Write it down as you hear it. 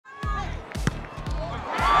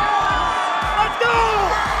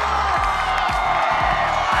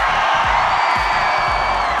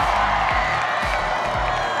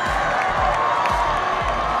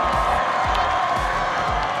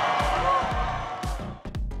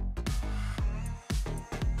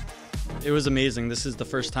It was amazing. This is the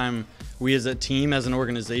first time we as a team, as an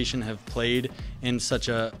organization, have played in such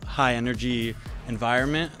a high energy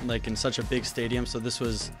environment, like in such a big stadium. So this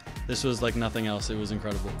was like nothing else. It was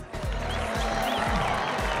incredible.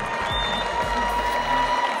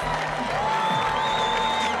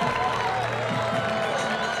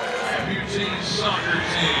 Amputee Soccer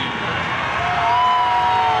Team.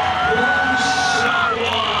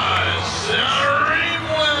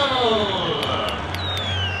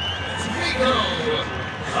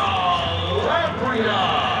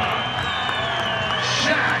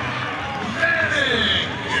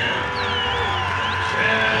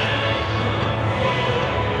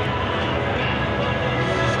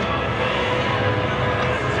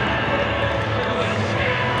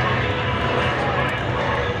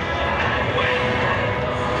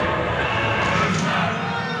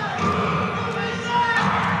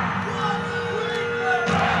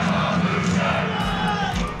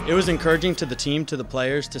 It was encouraging to the team, to the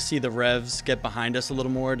players, to see the Revs get behind us a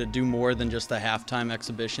little more, to do more than just a halftime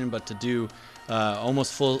exhibition, but to do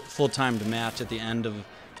almost full-timed match at the end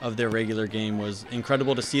of their regular game. Was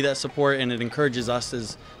incredible to see that support, and it encourages us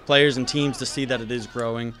as players and teams to see that it is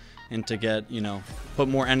growing and to get, put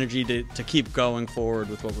more energy to keep going forward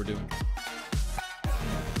with what we're doing.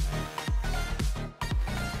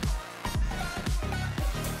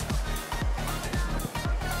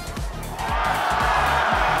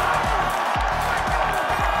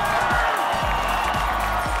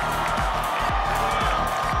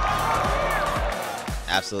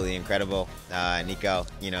 Absolutely incredible. Nico,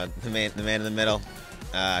 the man in the middle,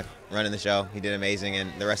 running the show. He did amazing, and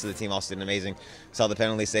the rest of the team also did amazing. Saw the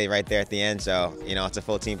penalty save right there at the end, so it's a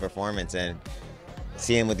full team performance, and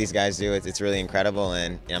seeing what these guys do, it's really incredible,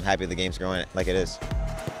 and I'm happy the game's growing like it is.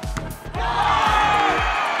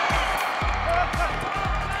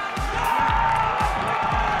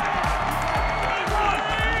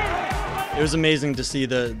 It was amazing to see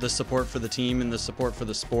the support for the team and the support for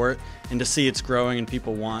the sport, and to see it's growing and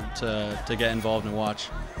people want to get involved and watch.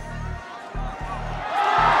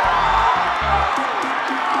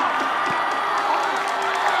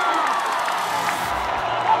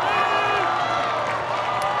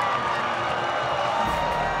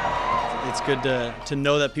 It's good to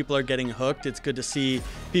know that people are getting hooked. It's good to see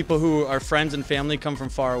people who are friends and family come from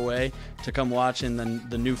far away to come watch, and then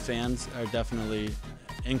the new fans are definitely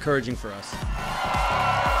encouraging for us.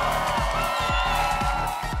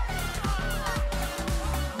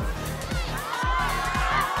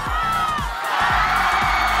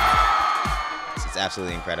 It's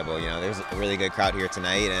absolutely incredible. There's a really good crowd here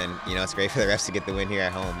tonight, and it's great for the Revs to get the win here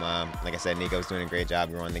at home. Like I said, Nico's doing a great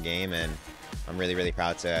job growing the game, and I'm really, really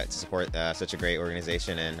proud to support such a great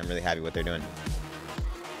organization, and I'm really happy what they're doing.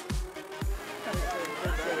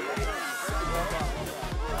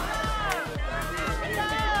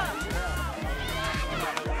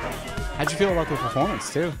 How'd you feel about the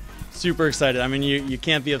performance, too? Super excited. I mean, you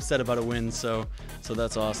can't be upset about a win, so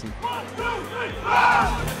that's awesome. 1, 2,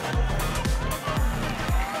 3,